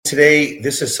today,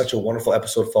 this is such a wonderful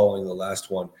episode following the last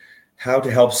one, how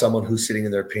to help someone who's sitting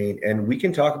in their pain. And we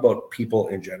can talk about people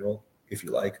in general, if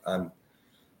you like. I'm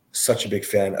such a big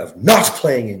fan of not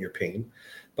playing in your pain.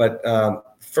 But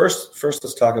first,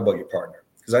 let's talk about your partner,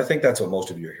 because I think that's what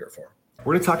most of you are here for.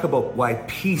 We're going to talk about why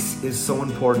peace is so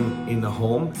important in the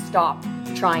home. Stop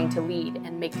trying to lead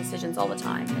and make decisions all the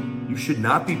time. And you should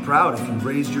not be proud if you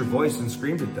raised your voice and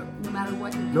screamed at them. no matter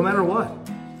what. No matter what.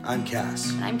 I'm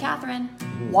Cass. And I'm Catherine.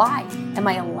 Why am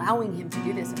I allowing him to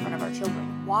do this in front of our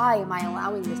children? Why am I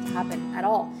allowing this to happen at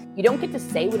all? You don't get to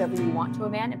say whatever you want to a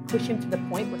man and push him to the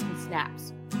point where he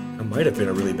snaps. I might have been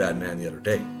a really bad man the other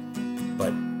day,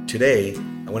 but today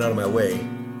I went out of my way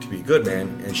to be a good man,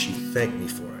 and she thanked me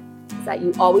for it. Is that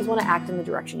you always want to act in the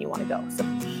direction you want to go. So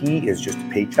He is just a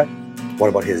paycheck. What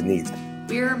about his needs?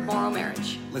 we're Morrow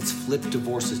marriage. Let's flip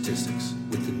divorce statistics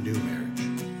with the new marriage.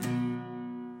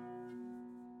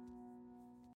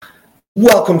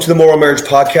 Welcome to the Morrow Marriage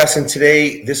Podcast, and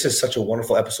today this is such a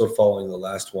wonderful episode following the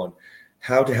last one,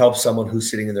 how to help someone who's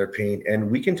sitting in their pain.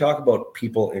 And we can talk about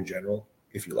people in general,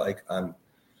 if you like. I'm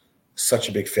such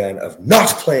a big fan of not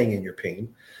playing in your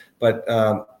pain. But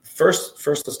first,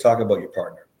 let's talk about your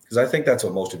partner, because I think that's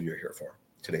what most of you are here for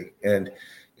today. And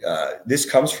this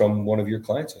comes from one of your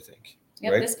clients, I think.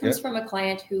 Yep, right? this comes from a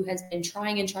client who has been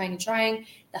trying.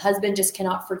 The husband just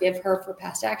cannot forgive her for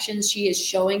past actions. She is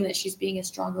showing that she's being a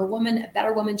stronger woman, a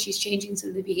better woman. She's changing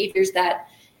some of the behaviors that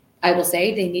I will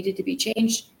say they needed to be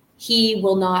changed. He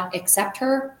will not accept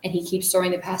her, and he keeps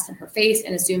throwing the past in her face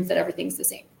and assumes that everything's the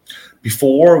same.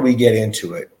 Before we get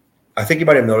into it, I think you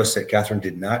might have noticed that Catherine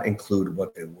did not include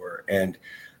what they were. And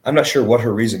I'm not sure what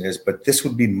her reason is, but this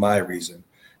would be my reason,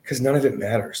 because none of it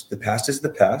matters. The past is the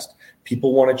past.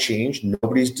 People want to change.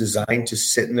 Nobody's designed to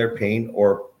sit in their pain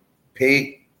or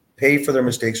pay for their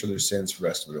mistakes or their sins for the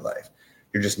rest of their life.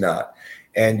 You're just not.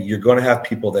 And you're going to have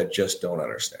people that just don't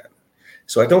understand.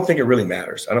 So I don't think it really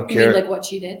matters. I don't care. You mean like what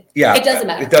she did? Yeah. It doesn't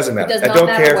matter. It doesn't matter. It does I not don't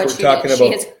matter care what if she we're talking did. about.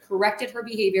 She has corrected her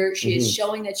behavior. She is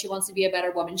showing that she wants to be a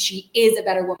better woman. She is a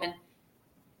better woman.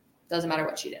 Doesn't matter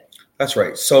what she did. That's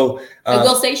right. So I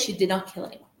will say she did not kill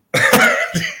anyone.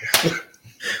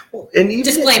 Well, and even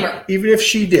Disclaimer. Even if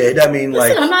she did, I mean,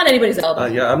 Listen, I'm not anybody's elbow.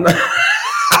 yeah, I'm not.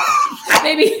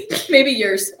 maybe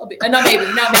yours. I'll be not maybe.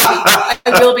 I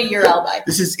will be your ally.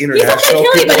 This is He's not international. going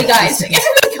to kill anybody, guys.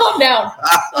 Everybody calm down.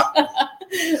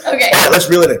 Okay. All right, let's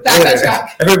reel it in. Back on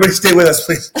track. Everybody stay with us,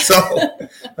 please. So,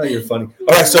 oh, you're funny.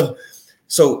 All right,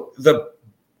 so the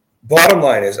bottom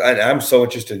line is, and I'm so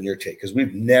interested in your take, because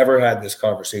we've never had this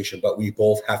conversation, but we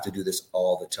both have to do this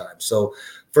all the time. So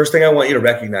first thing I want you to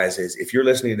recognize is, if you're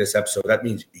listening to this episode, that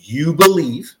means you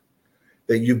believe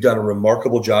that you've done a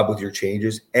remarkable job with your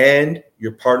changes, and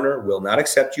your partner will not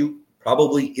accept you,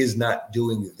 probably is not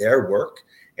doing their work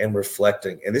and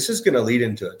reflecting. And this is going to lead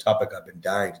into a topic I've been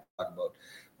dying to talk about,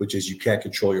 which is you can't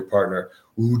control your partner.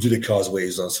 Ooh, did it cause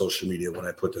waves on social media when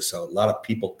I put this out? A lot of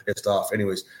people pissed off.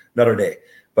 Anyways, another day.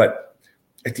 But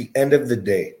at the end of the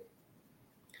day,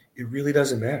 it really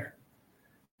doesn't matter.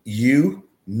 You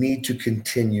need to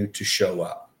continue to show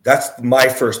up. That's my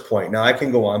first point. Now I can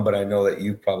go on, but I know that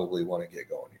you probably want to get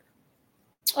going here.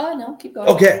 Oh no, keep going.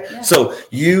 Okay, Yeah. so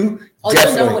you You'll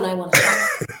definitely. know when I want to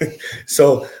come.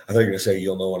 So I thought you were going to say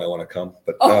you'll know when I want to come,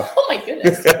 but Oh my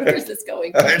goodness, where is this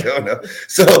going? I don't know.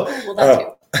 So Well,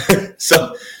 that too.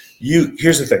 so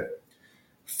here's the thing.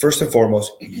 First and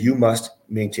foremost, you must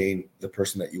maintain the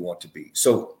person that you want to be.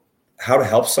 So how to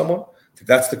help someone?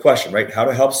 That's the question, right? How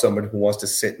to help someone who wants to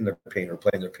sit in their pain or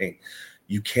play in their pain.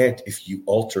 You can't if you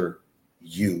alter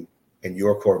you and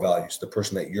your core values, the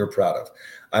person that you're proud of.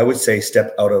 I would say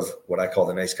step out of what I call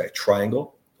the nice guy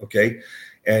triangle, okay?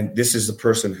 And this is the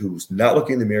person who's not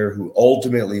looking in the mirror, who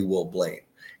ultimately will blame.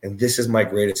 And this is my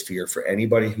greatest fear for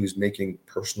anybody who's making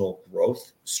personal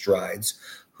growth strides,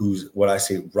 who's what I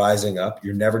say rising up.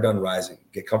 You're never done rising.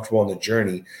 Get comfortable on the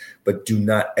journey, but do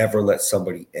not ever let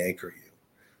somebody anchor you.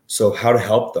 So how to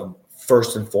help them,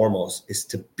 first and foremost, is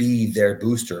to be their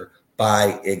booster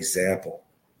by example.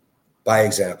 By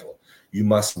example. You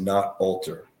must not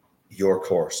alter your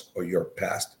course or your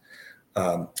past.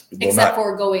 Except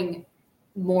for going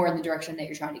more in the direction that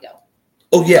you're trying to go.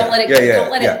 Oh, yeah.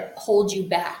 Don't let it hold you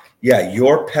back. Yeah,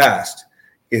 your past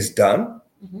is done.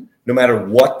 Mm-hmm. No matter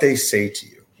what they say to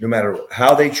you, no matter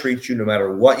how they treat you, no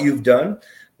matter what you've done,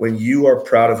 when you are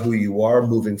proud of who you are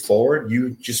moving forward, you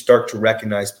just start to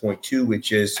recognize point two,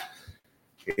 which is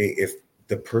if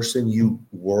the person you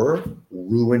were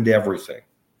ruined everything,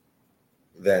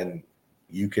 then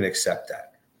you can accept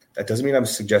that. That doesn't mean I'm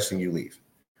suggesting you leave.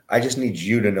 I just need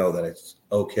you to know that it's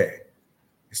okay.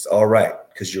 It's all right,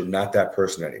 because you're not that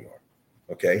person anymore.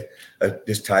 Okay.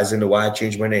 This ties into why I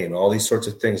changed my name, all these sorts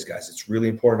of things, guys. It's really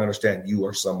important to understand you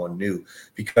are someone new,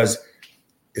 because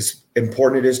as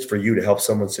important it is for you to help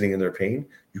someone sitting in their pain,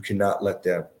 you cannot let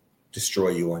them destroy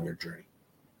you on your journey.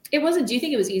 It wasn't. Do you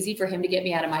think it was easy for him to get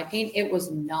me out of my pain? It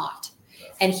was not.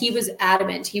 And he was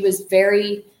adamant. He was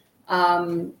very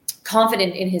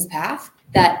confident in his path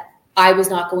that I was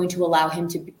not going to allow him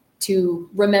to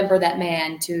remember that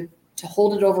man, to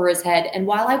hold it over his head. And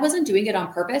while I wasn't doing it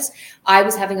on purpose, I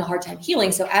was having a hard time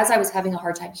healing. So as I was having a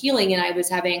hard time healing, and I was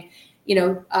having,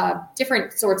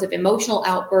 different sorts of emotional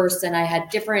outbursts, and I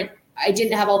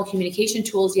didn't have all the communication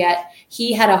tools yet.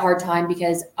 He had a hard time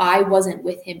because I wasn't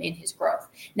with him in his growth.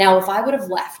 Now, if I would have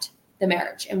left the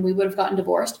marriage and we would have gotten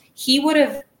divorced, he would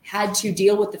have had to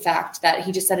deal with the fact that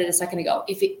he just said it a second ago.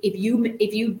 If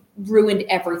you ruined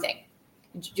everything,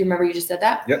 do you remember you just said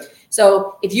that? Yep.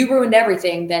 So if you ruined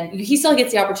everything, then he still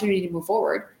gets the opportunity to move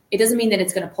forward. It doesn't mean that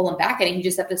it's going to pull him back, and you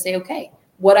just have to say, okay,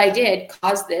 what I did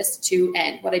caused this to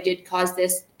end. What I did caused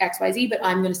this XYZ, but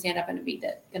I'm going to stand up and be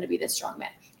this strong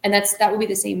man. And that would be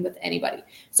the same with anybody.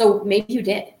 So maybe you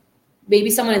did.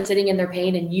 Maybe someone is sitting in their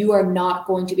pain and you are not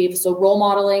going to be able, so role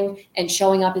modeling and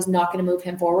showing up is not going to move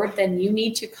him forward. Then you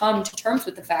need to come to terms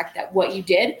with the fact that what you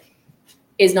did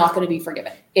is not going to be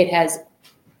forgiven. It has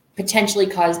potentially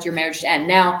caused your marriage to end.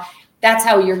 Now, that's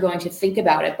how you're going to think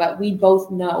about it. But we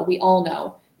all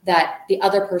know that the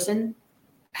other person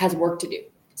has work to do.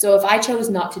 So if I chose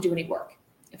not to do any work,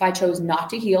 if I chose not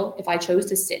to heal, if I chose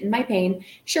to sit in my pain,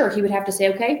 sure, he would have to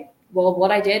say, okay, well,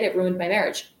 what I did, it ruined my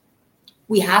marriage.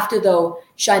 We have to, though,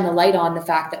 shine the light on the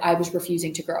fact that I was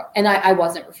refusing to grow. And I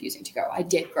wasn't refusing to grow. I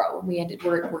did grow. And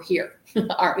we're here,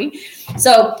 aren't we?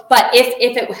 So, but if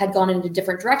it had gone in a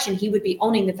different direction, he would be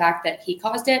owning the fact that he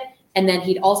caused it. And then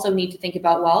he'd also need to think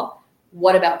about, well,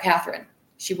 what about Catherine?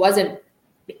 She wasn't,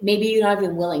 maybe not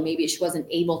even willing. Maybe she wasn't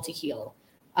able to heal.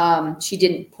 She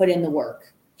didn't put in the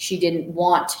work. She didn't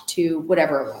want to,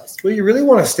 whatever it was. Well, you really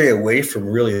want to stay away from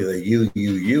really the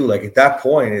you. Like at that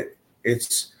point,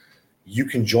 it's you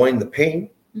can join the pain,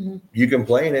 you can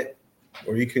play in it,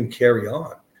 or you can carry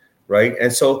on, right?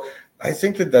 And so I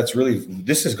think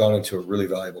this has gone into a really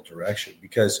valuable direction,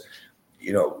 because,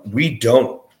 we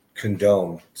don't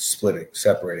condone splitting,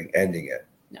 separating, ending it.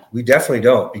 No. We definitely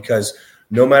don't, because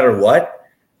no matter what,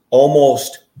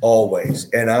 almost always,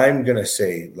 and I'm going to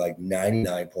say like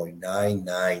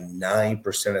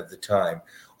 99.999% of the time,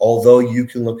 although you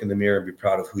can look in the mirror and be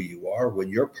proud of who you are, when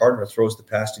your partner throws the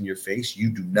past in your face, you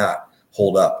do not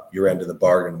hold up your end of the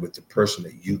bargain with the person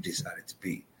that you decided to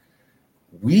be.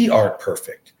 We aren't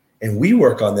perfect, and we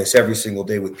work on this every single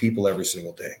day with people every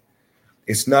single day.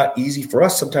 It's not easy for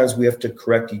us. Sometimes we have to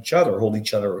correct each other, hold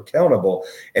each other accountable,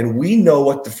 and we know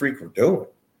what the freak we're doing.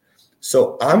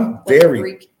 So I'm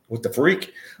very,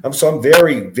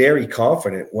 very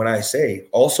confident when I say,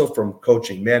 also from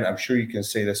coaching men, I'm sure you can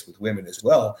say this with women as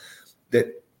well,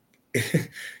 that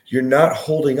you're not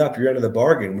holding up your end of the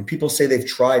bargain. When people say they've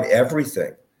tried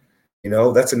everything,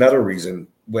 that's another reason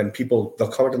when they'll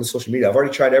comment on the social media, I've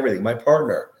already tried everything. My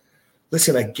partner,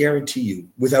 listen, I guarantee you,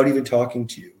 without even talking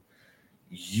to you,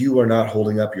 you are not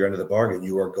holding up your end of the bargain.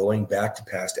 You are going back to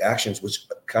past actions, which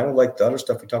kind of like the other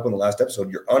stuff we talked about in the last episode,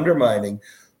 you're undermining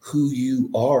who you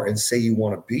are and say you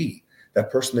want to be,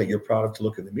 that person that you're proud of to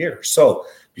look in the mirror. So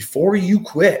before you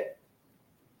quit,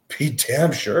 be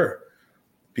damn sure.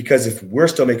 Because if we're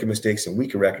still making mistakes and we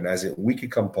can recognize it, we can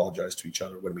come apologize to each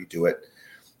other when we do it,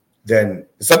 then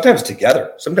sometimes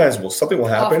together, sometimes something will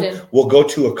happen. Often. We'll go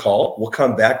to a call. We'll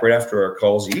come back right after our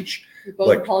calls each. We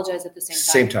both apologize at the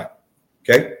same time.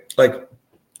 Okay.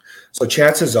 So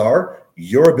chances are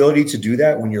your ability to do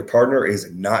that when your partner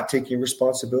is not taking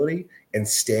responsibility and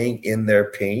staying in their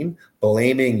pain,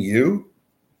 blaming you,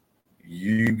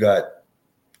 you've got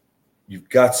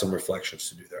some reflections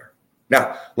to do there.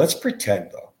 Now, let's pretend,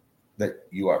 though, that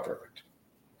you are perfect,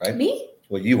 right? Me?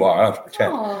 Well, you are. I don't have to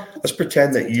pretend. Let's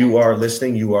pretend that you are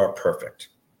listening. You are perfect,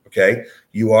 okay?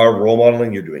 You are role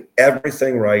modeling. You're doing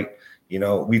everything right.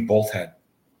 We both had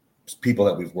people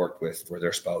that we've worked with where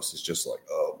their spouse is just like,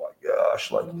 oh, my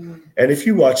gosh. And if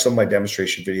you watch some of my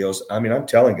demonstration videos, I'm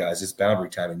telling guys, it's boundary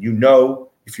time. And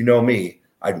if you know me,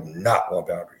 I do not want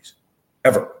boundaries.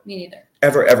 Ever. Me neither.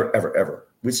 Ever, ever, ever, ever.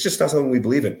 It's just not something we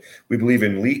believe in. We believe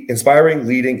in inspiring,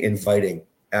 leading, inviting,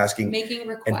 asking, making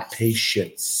requests, and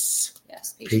patience.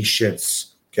 Yes,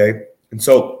 patience. Okay, and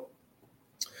so,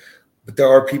 but there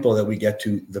are people that we get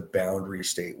to the boundary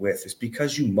state with. It's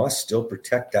because you must still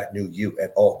protect that new you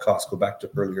at all costs. Go back to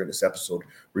earlier in this episode,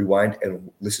 rewind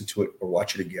and listen to it or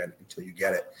watch it again until you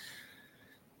get it.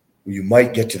 You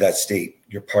might get to that state.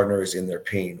 Your partner is in their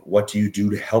pain. What do you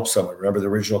do to help someone? Remember the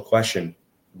original question: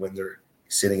 when they're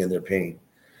sitting in their pain,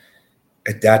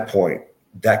 at that point,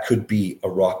 that could be a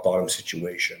rock bottom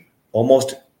situation.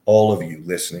 Almost all of you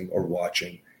listening or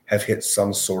watching have hit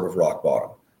some sort of rock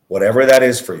bottom, whatever that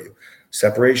is for you.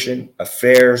 Separation,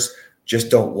 affairs, just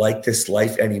don't like this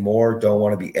life anymore, don't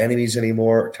want to be enemies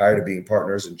anymore, tired of being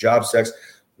partners in job sex,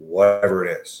 whatever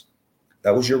it is.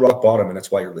 That was your rock bottom, and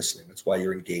that's why you're listening. That's why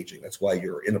you're engaging. That's why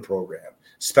you're in the program,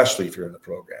 especially if you're in the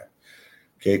program.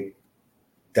 Okay,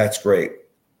 that's great.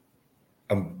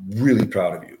 I'm really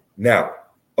proud of you. Now,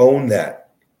 own that.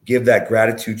 Give that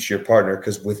gratitude to your partner,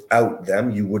 because without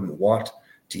them, you wouldn't want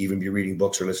to even be reading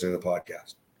books or listening to the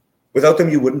podcast. Without them,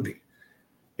 you wouldn't be.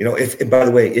 You know, and by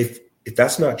the way, if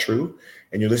that's not true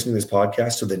and you're listening to this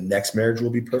podcast so the next marriage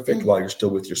will be perfect while you're still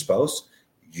with your spouse,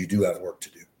 you do have work to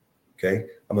do. Okay.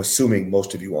 I'm assuming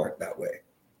most of you aren't that way.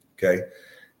 Okay.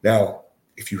 Now,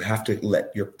 if you have to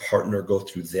let your partner go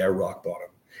through their rock bottom,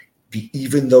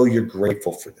 even though you're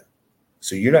grateful for them.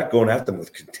 So you're not going at them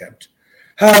with contempt.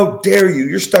 How dare you?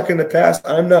 You're stuck in the past.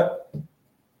 I'm not,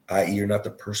 i.e., you're not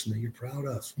the person that you're proud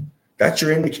of. That's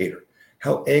your indicator.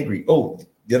 How angry. Oh,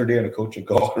 the other day on a coaching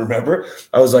call, remember?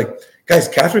 I was like, guys,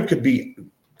 Catherine's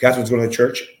going to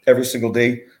church every single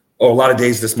day. Oh, a lot of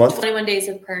days this month. 21 days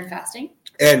of prayer and fasting.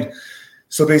 And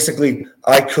so basically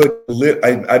I could live,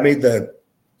 I made the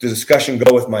discussion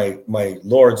go with my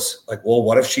lords, like, well,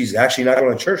 what if she's actually not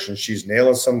going to church and she's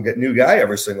nailing some new guy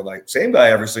every single night, same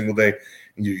guy every single day?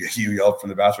 And you yell from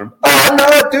the bathroom, I'm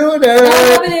not doing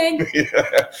it.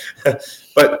 Yeah.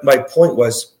 But my point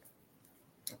was,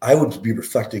 I would be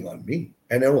reflecting on me.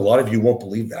 I know a lot of you won't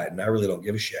believe that, and I really don't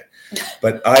give a shit.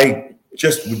 But I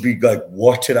just would be like,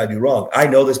 what did I do wrong? I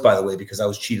know this, by the way, because I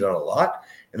was cheated on a lot,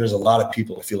 and there's a lot of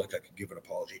people I feel like I could give an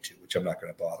apology to, which I'm not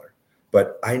going to bother.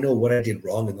 But I know what I did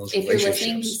wrong in those relationships. If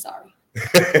you're listening, be sorry.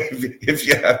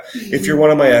 if you're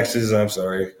one of my exes, I'm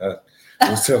sorry.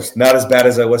 It's not as bad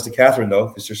as I was to Catherine, though,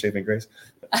 because you're saving grace.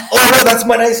 Oh, no, that's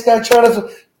my nice guy trying to.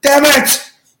 Damn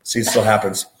it! See, it still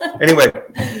happens. Anyway,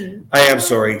 I am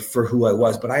sorry for who I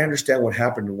was, but I understand what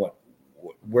happened and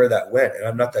where that went, and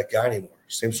I'm not that guy anymore.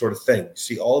 Same sort of thing.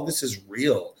 See, all of this is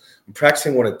real. I'm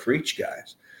practicing what I preach,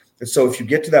 guys. And so if you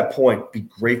get to that point, be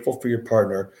grateful for your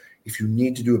partner. If you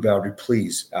need to do a boundary,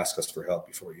 please ask us for help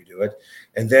before you do it.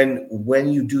 And then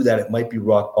when you do that, it might be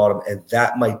rock bottom, and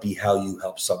that might be how you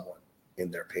help someone in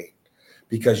their pain,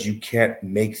 because you can't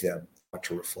make them want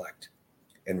to reflect.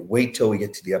 And wait till we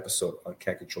get to the episode on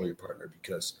Can't Control Your Partner,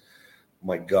 because,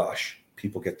 my gosh,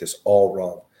 people get this all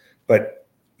wrong. But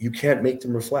you can't make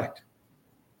them reflect.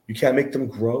 You can't make them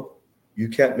grow. You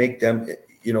can't make them,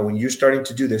 when you're starting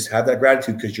to do this, have that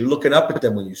gratitude, because you're looking up at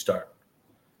them when you start.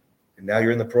 And now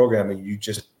you're in the program and you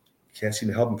just can't seem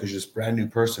to help them because you're this brand new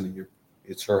person, and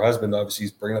it's her husband. Obviously,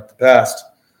 he's bringing up the past.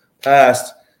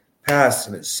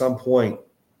 And at some point,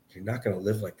 you're not going to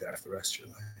live like that for the rest of your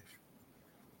life.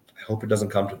 I hope it doesn't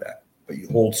come to that, but you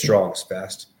hold strong as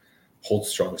fast. Hold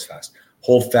strong as fast.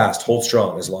 Hold fast. Hold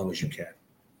strong as long as you can.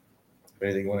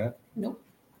 Anything you want to add? Nope.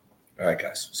 All right,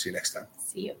 guys. See you next time.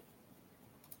 See you.